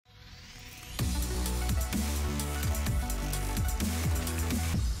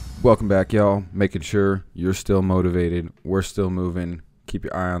Welcome back, y'all. Making sure you're still motivated. We're still moving. Keep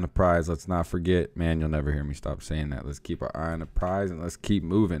your eye on the prize. Let's not forget. Man, you'll never hear me stop saying that. Let's keep our eye on the prize and let's keep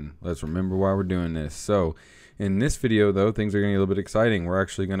moving. Let's remember why we're doing this. So in this video, though, things are going to get a little bit exciting. We're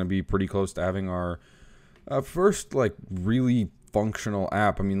actually going to be pretty close to having our first, really functional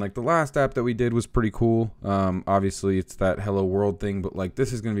app. I mean, the last app that we did was pretty cool. Obviously, it's that Hello World thing, but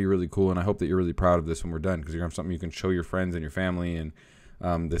this is going to be really cool, and I hope that you're really proud of this when we're done, because you're going to have something you can show your friends and your family, and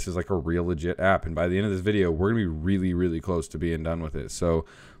this is a real legit app. And by the end of this video, we're going to be really, really close to being done with it. So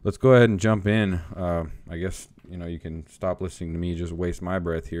let's go ahead and jump in. I guess, you can stop listening to me just waste my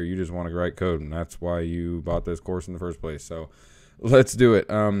breath here. You just want to write code, and that's why you bought this course in the first place. So let's do it.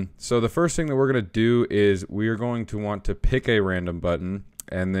 So the first thing that we're going to do is we are going to want to pick a random button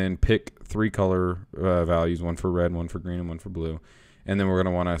and then pick 3 color values, one for red, one for green, and one for blue. And then we're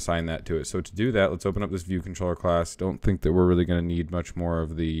going to want to assign that to it. So to do that, let's open up this view controller class. Don't think that we're really going to need much more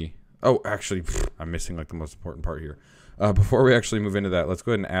of the... Oh, actually, I'm missing the most important part here. Before we actually move into that, let's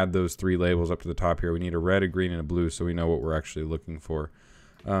go ahead and add those 3 labels up to the top here. We need a red, a green, and a blue so we know what we're actually looking for.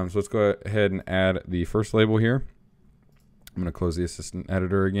 So let's go ahead and add the first label here. I'm going to close the assistant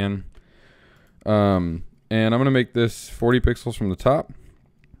editor again. And I'm going to make this 40 pixels from the top,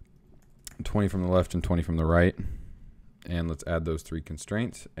 20 from the left, and 20 from the right. And let's add those 3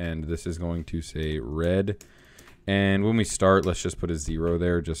 constraints. And this is going to say red. And when we start, let's just put a 0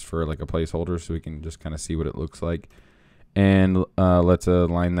 there just for a placeholder so we can just kind of see what it looks like. And let's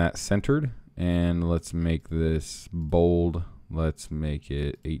align that centered. And let's make this bold. Let's make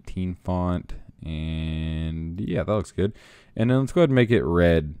it 18 font. And yeah, that looks good. And then let's go ahead and make it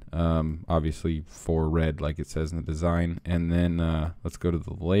red, obviously for red like it says in the design. And then let's go to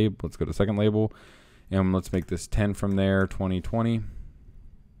the label. Let's go to the second label, and let's make this 10 from there, 20, 20,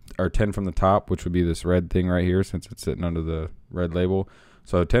 or 10 from the top, which would be this red thing right here since it's sitting under the red label.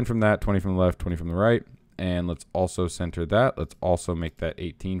 So 10 from that, 20 from the left, 20 from the right. And let's also center that. Let's also make that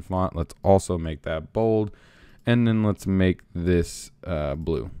 18 font. Let's also make that bold. And then let's make this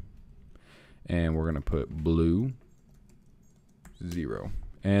blue. And we're going to put blue 0.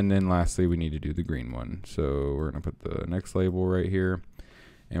 And then lastly, we need to do the green one. So we're going to put the next label right here.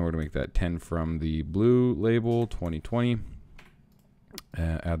 And we're going to make that 10 from the blue label, 2020.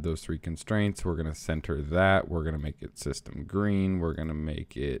 Add those 3 constraints. We're going to center that. We're going to make it system green. We're going to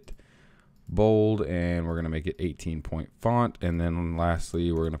make it bold. And we're going to make it 18 point font. And then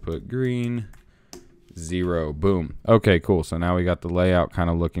lastly, we're going to put green 0. Boom. Okay, cool. So now we got the layout kind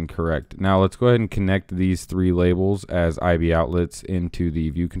of looking correct. Now let's go ahead and connect these 3 labels as IBOutlets into the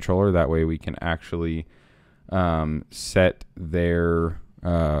view controller. That way we can actually set their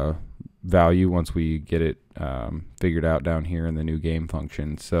value once we get it figured out down here in the new game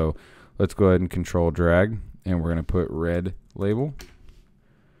function. So let's go ahead and control drag, and we're going to put red label.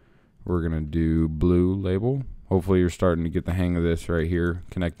 We're going to do blue label. Hopefully you're starting to get the hang of this right here,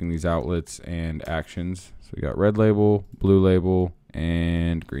 connecting these outlets and actions. So we got red label, blue label,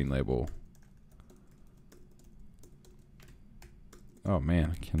 and green label. Oh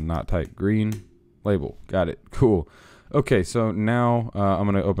man, I cannot type green label. Got it. Cool. Okay, so now I'm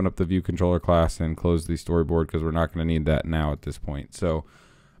going to open up the view controller class and close the storyboard because we're not going to need that now at this point. So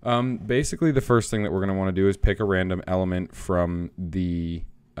basically the first thing that we're going to want to do is pick a random element from the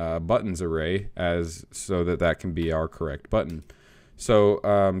buttons array so that can be our correct button. So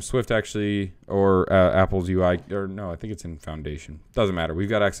Swift actually, or Apple's UI, or no, I think it's in Foundation. Doesn't matter. We've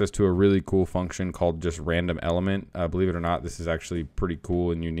got access to a really cool function called just random element. Believe it or not, this is actually pretty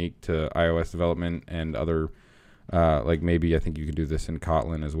cool and unique to iOS development and other, maybe I think you could do this in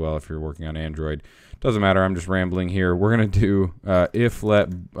Kotlin as well if you're working on Android. Doesn't matter. I'm just rambling here. We're going to do if let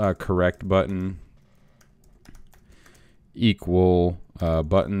correct button equal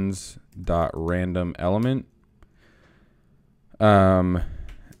buttons dot random element, and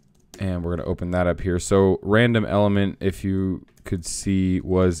we're going to open that up here. So random element, if you could see,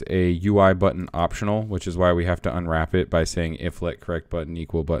 was a UI button optional, which is why we have to unwrap it by saying if let correct button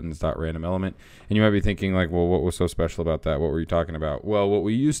equal buttons dot random element. And you might be thinking well, what was so special about that? What were you talking about? Well, what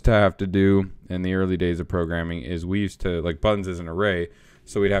we used to have to do in the early days of programming is we used to buttons as an array,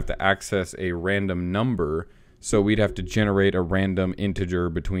 so we'd have to access a random number. So we'd have to generate a random integer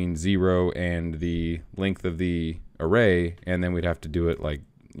between 0 and the length of the array, and then we'd have to do it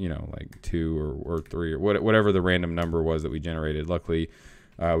 2 or 3 or whatever the random number was that we generated. Luckily,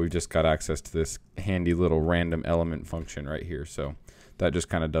 we've just got access to this handy little random element function right here. So that just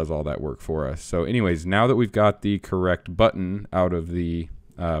kind of does all that work for us. So anyways, now that we've got the correct button out of the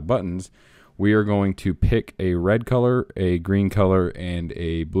buttons, we are going to pick a red color, a green color, and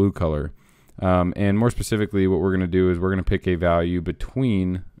a blue color. And more specifically, what we're going to do is we're going to pick a value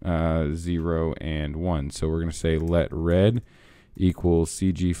between 0 and 1. So we're going to say let red equals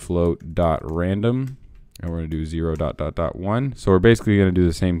cgfloat.random, and we're going to do 0 dot dot dot 1. So we're basically going to do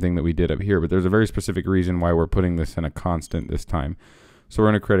the same thing that we did up here, but there's a very specific reason why we're putting this in a constant this time. So we're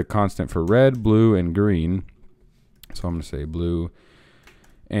going to create a constant for red, blue, and green. So I'm going to say blue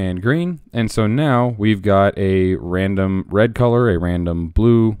and green. And so now we've got a random red color, a random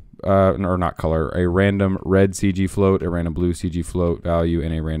blue, or not color, a random red CG float, a random blue CG float value,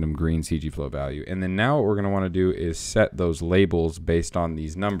 and a random green CG float value. And then now what we're going to want to do is set those labels based on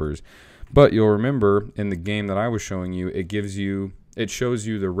these numbers. But you'll remember in the game that I was showing you, it shows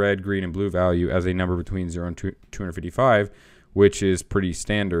you the red, green, and blue value as a number between 0 and 255, which is pretty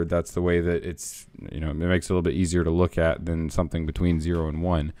standard. That's the way that it's, it makes it a little bit easier to look at than something between 0 and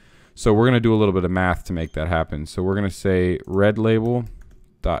 1. So we're going to do a little bit of math to make that happen. So we're going to say red label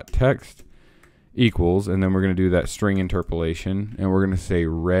dot text equals, and then we're going to do that string interpolation, and we're going to say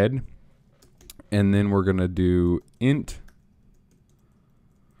red, and then we're going to do int,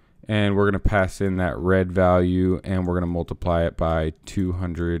 and we're going to pass in that red value, and we're going to multiply it by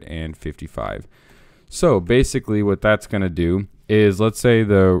 255. So basically what that's going to do is, let's say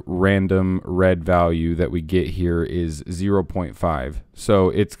the random red value that we get here is 0.5. So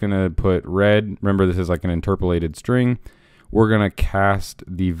it's going to put red, remember this is like an interpolated string, we're going to cast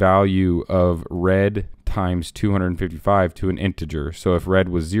the value of red times 255 to an integer. So if red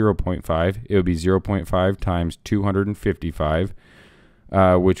was 0.5, it would be 0.5 times 255,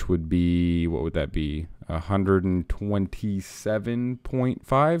 which would be, what would that be?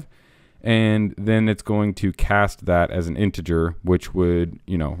 127.5. And then it's going to cast that as an integer, which would,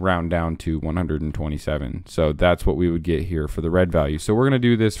 round down to 127. So that's what we would get here for the red value. So we're going to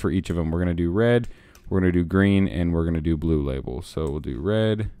do this for each of them. We're going to do red, we're going to do green, and we're going to do blue labels. So we'll do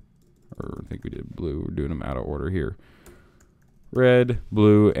red, or I think we did blue. We're doing them out of order here. Red,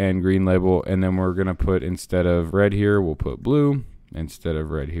 blue, and green label. And then we're going to put, instead of red here, we'll put blue. Instead of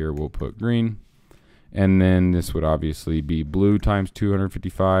red here, we'll put green. And then this would obviously be blue times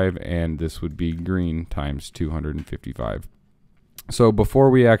 255, and this would be green times 255. So before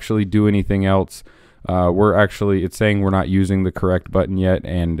we actually do anything else, it's saying we're not using the correct button yet,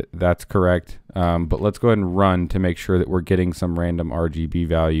 and that's correct. But let's go ahead and run to make sure that we're getting some random RGB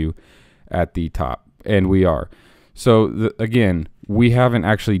value at the top, and we are. So again, we haven't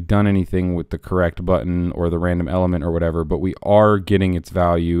actually done anything with the correct button or the random element or whatever, but we are getting its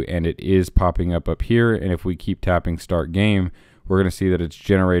value, and it is popping up here. And if we keep tapping start game, we're going to see that it's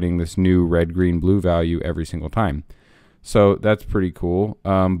generating this new red, green, blue value every single time. So that's pretty cool.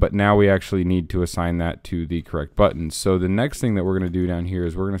 But now we actually need to assign that to the correct button. So the next thing that we're going to do down here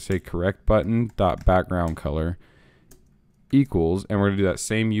is we're going to say correct button dot background color equals, and we're going to do that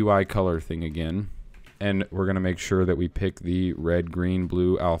same UI color thing again. And we're going to make sure that we pick the red, green,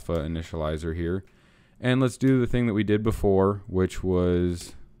 blue alpha initializer here. And let's do the thing that we did before, which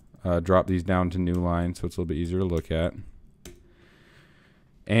was drop these down to new line so it's a little bit easier to look at.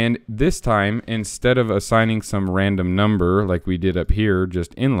 And this time, instead of assigning some random number like we did up here,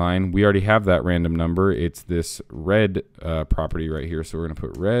 just inline, we already have that random number. It's this red property right here. So we're going to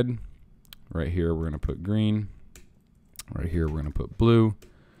put red. Right here, we're going to put green. Right here, we're going to put blue.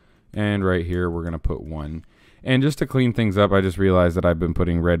 And right here, we're going to put 1. And just to clean things up, I just realized that I've been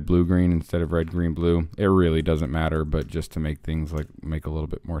putting red, blue, green instead of red, green, blue. It really doesn't matter, but just to make things make a little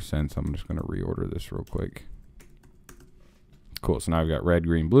bit more sense, I'm just going to reorder this real quick. Cool, so now I've got red,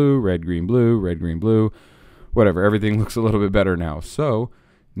 green, blue, red, green, blue, red, green, blue, whatever. Everything looks a little bit better now. So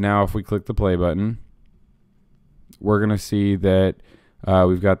now if we click the play button, we're going to see that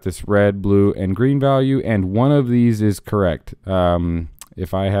we've got this red, blue, and green value, and one of these is correct.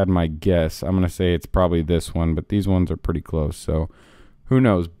 If I had my guess, I'm going to say it's probably this one, but these ones are pretty close, so who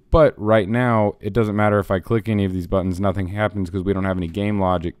knows. But right now, it doesn't matter if I click any of these buttons, nothing happens because we don't have any game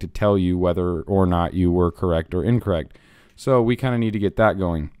logic to tell you whether or not you were correct or incorrect. So we kind of need to get that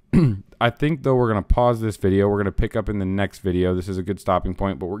going. I think, though, we're going to pause this video. We're going to pick up in the next video. This is a good stopping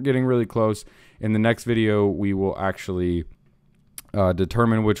point, but we're getting really close. In the next video, we will actually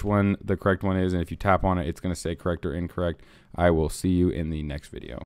determine which one the correct one is, and if you tap on it, it's going to say correct or incorrect. I will see you in the next video.